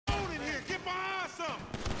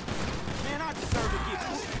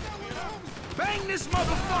Bang this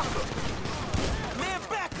motherfucker! Man,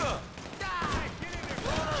 back up!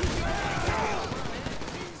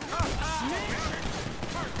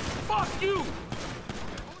 Fuck you!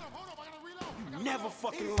 You never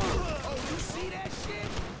fucking learn. Oh, you see that shit?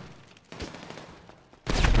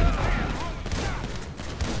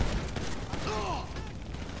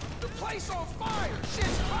 The place on fire!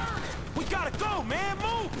 Shit's burning! We gotta go, man!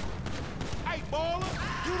 Move! Hey, baller,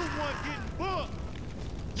 you the one getting booked.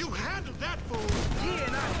 You handled that fool. Yeah,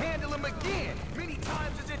 and I handle him again. Many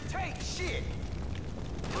times as it takes, shit.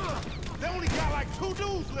 They only got like 2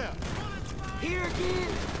 dudes left. Here again?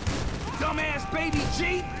 Dumbass baby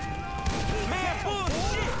G? Man,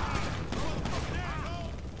 bullshit!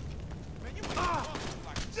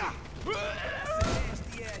 That's a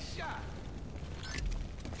nasty ass shot.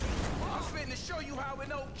 I'm finna show you how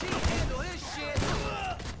an OG handle his shit.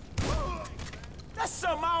 That's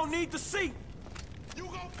something I don't need to see. You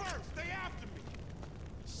go first. Stay after me.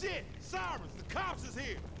 Shit, sirens. The cops is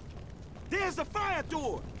here. There's the fire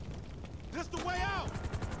door. This the way out.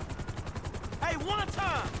 Hey, one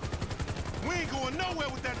time. We ain't going nowhere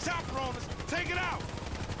with that chopper on us. Take it out.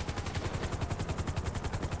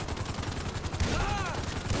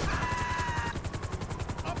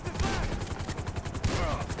 Up the back.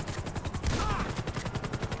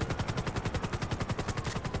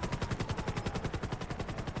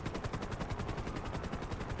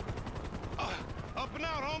 Up and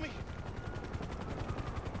out, homie.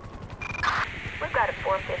 We've got a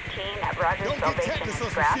 415 at Rogers Don't get Salvation Texas and or some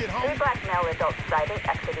Scrap. shit, 3 homie. black male adults sighted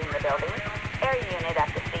exiting the building. Air unit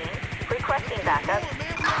at the scene. Requesting backup. Come on,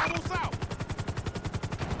 man. We almost out.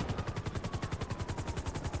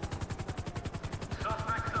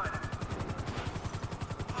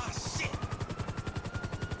 Ah, shit.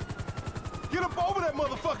 Get up over that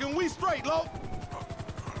motherfucker and we straight, Lo.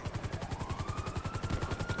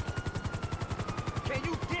 Can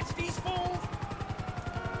you ditch these fools?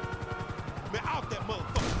 Man, out that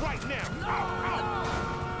motherfucker right now. Out.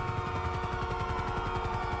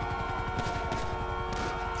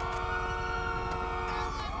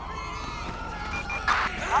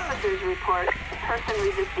 Officers report person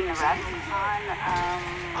resisting arrest on,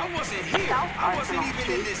 I wasn't here. South I wasn't Arsenal even in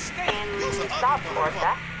Street this state. in South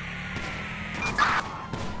Florida.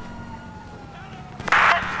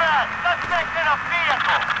 Suspect in a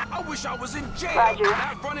vehicle! I wish I was in jail, Roger.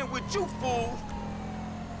 not running with you fools.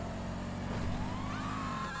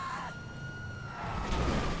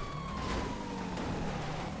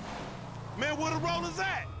 Man, where the rollers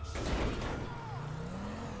at?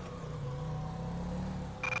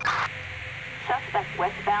 Suspect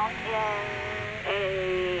westbound in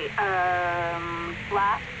a,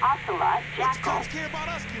 black Ocelot What the Jackal. cops care about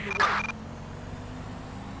us getting away?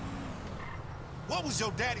 What was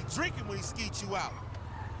your daddy drinking when he skeet you out?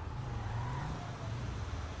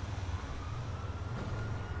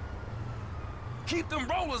 Keep them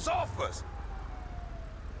rollers off us.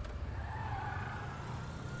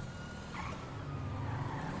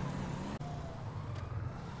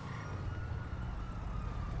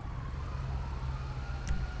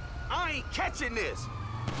 I ain't catching this.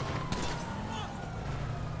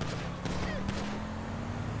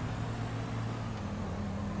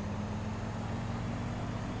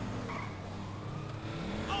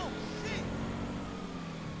 Oh, shit!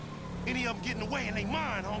 Any of them getting away and they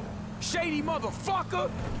mine, homie. Shady motherfucker.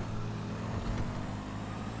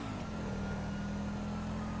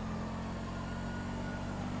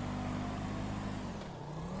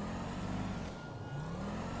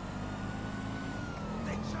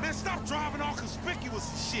 Man, stop driving all conspicuous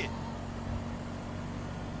and shit.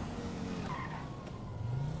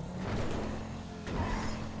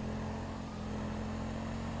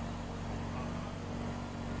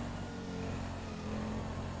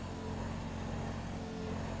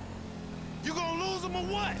 You gonna lose them or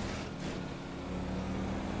what?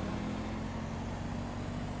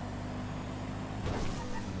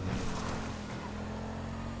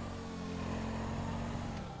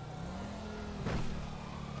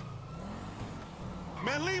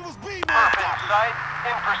 Man, leave us be, Perfect motherfucker. sight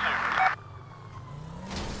in pursuit.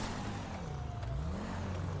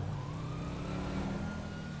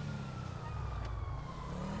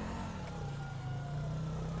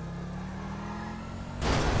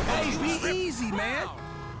 Hey, be easy, man.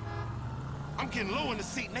 I'm getting low in the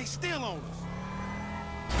seat and they still on us.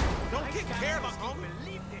 Don't get careless, homie.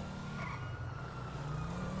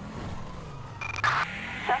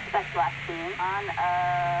 Suspect last seen on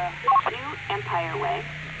New Empire Way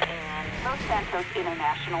in Los Santos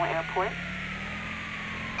International Airport.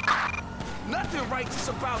 Nothing righteous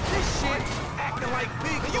about this shit. Acting like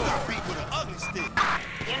big You got beat with an ugly stick.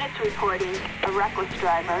 Units reporting a reckless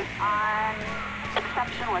driver on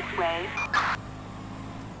exceptionless way.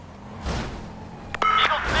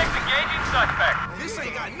 Eagle 6 engaging suspect. This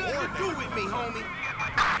ain't got nothing to do with me, homie.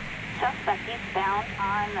 Suspect eastbound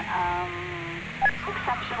on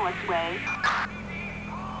exceptionless way.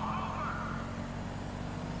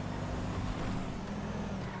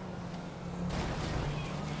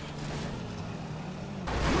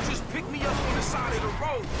 You just picked me up on the side of the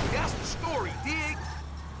road. That's the story, dig?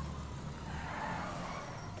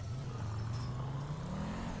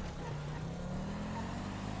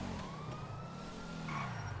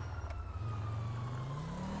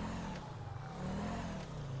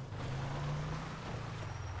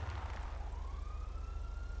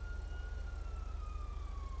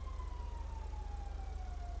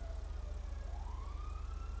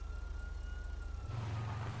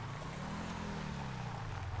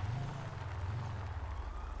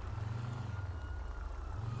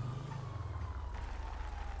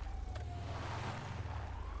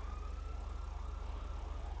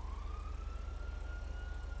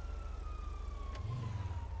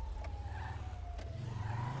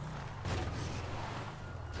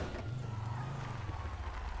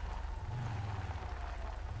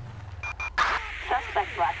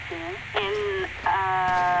 Suspect last seen in,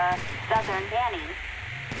 southern Danny.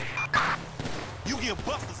 You give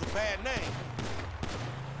Busters a bad name.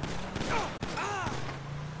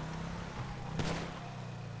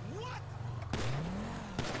 What?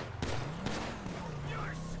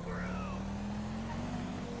 You're screwed.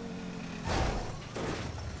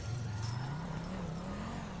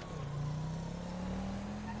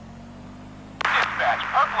 Dispatch,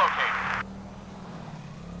 perp located.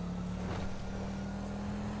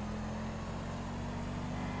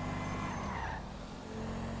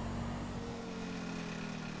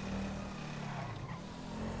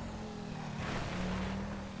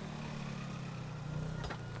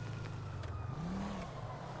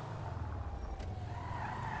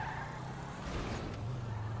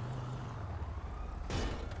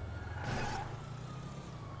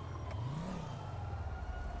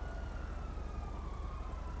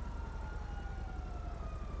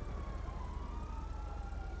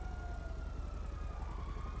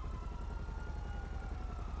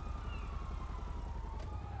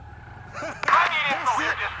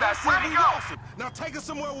 That's Where'd it, he we go? lost him. Now take us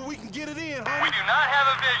somewhere where we can get it in, homie. We do not have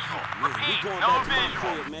a visual. Repeat, We're going no back to my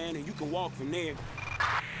visual. crib, man, and you can walk from there.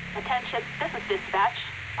 Attention, this is dispatch.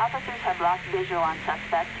 Officers have lost visual on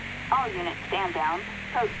suspect. All units stand down.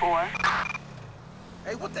 Code 4.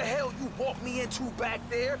 Hey, what the hell you walked me into back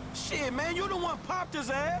there? Shit, man, you the one popped his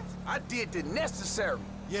ass. I did the necessary.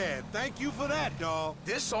 Yeah, thank you for that, dawg.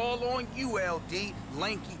 This all on you, LD,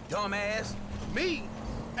 lanky dumbass. Me?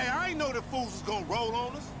 Hey, I ain't know the fools was gonna roll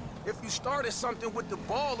on us. If you started something with the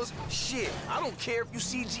ballers, shit, I don't care if you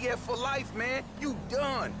CGF for life, man. You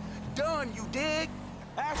done. Done, you dig?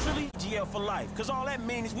 Actually, GL for life, because all that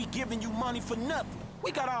means is we giving you money for nothing.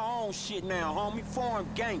 We got our own shit now, homie. Foreign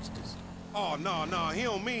gangsters. Oh, no, he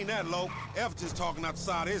don't mean that, Lo. F just talking out the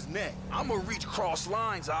side of his neck. I'ma reach cross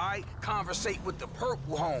lines, all right? Conversate with the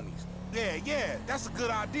purple homies. Yeah, that's a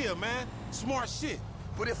good idea, man. Smart shit.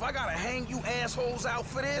 But if I gotta hang you assholes out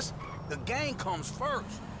for this, the gang comes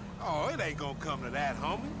first. Oh, it ain't gonna come to that,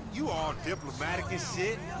 homie. You all diplomatic and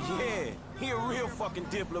shit. Yeah, he a real fucking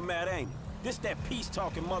diplomat, ain't he? This that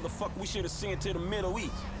peace-talking motherfucker we should have sent to the Middle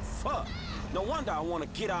East. Fuck. No wonder I want to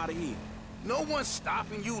get out of here. No one's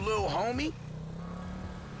stopping you, little homie.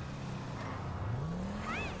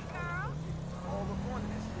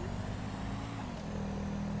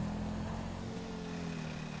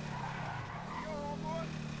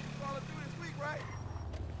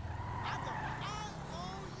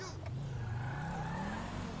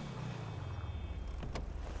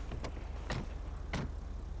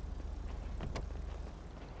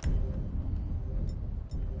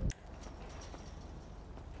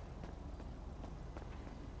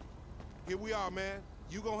 Here we are, man.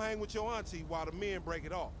 You gonna hang with your auntie while the men break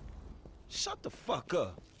it off. Shut the fuck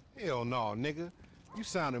up. Hell no, nigga. You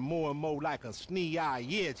sounding more and more like a snee-eye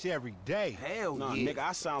itch every day. Hell Nah, yeah. nigga,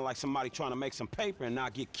 I sound like somebody trying to make some paper and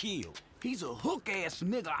not get killed. He's a hook-ass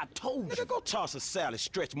nigga, I told you. Nigga, go toss a salad,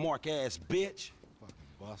 stretch mark ass bitch. Fucking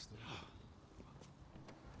buster.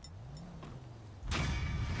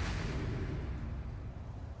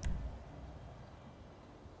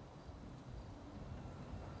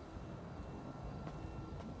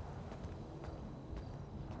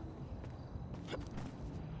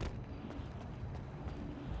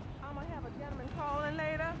 I'm gonna have a gentleman calling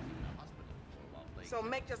later. So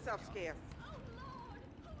make yourself scarce.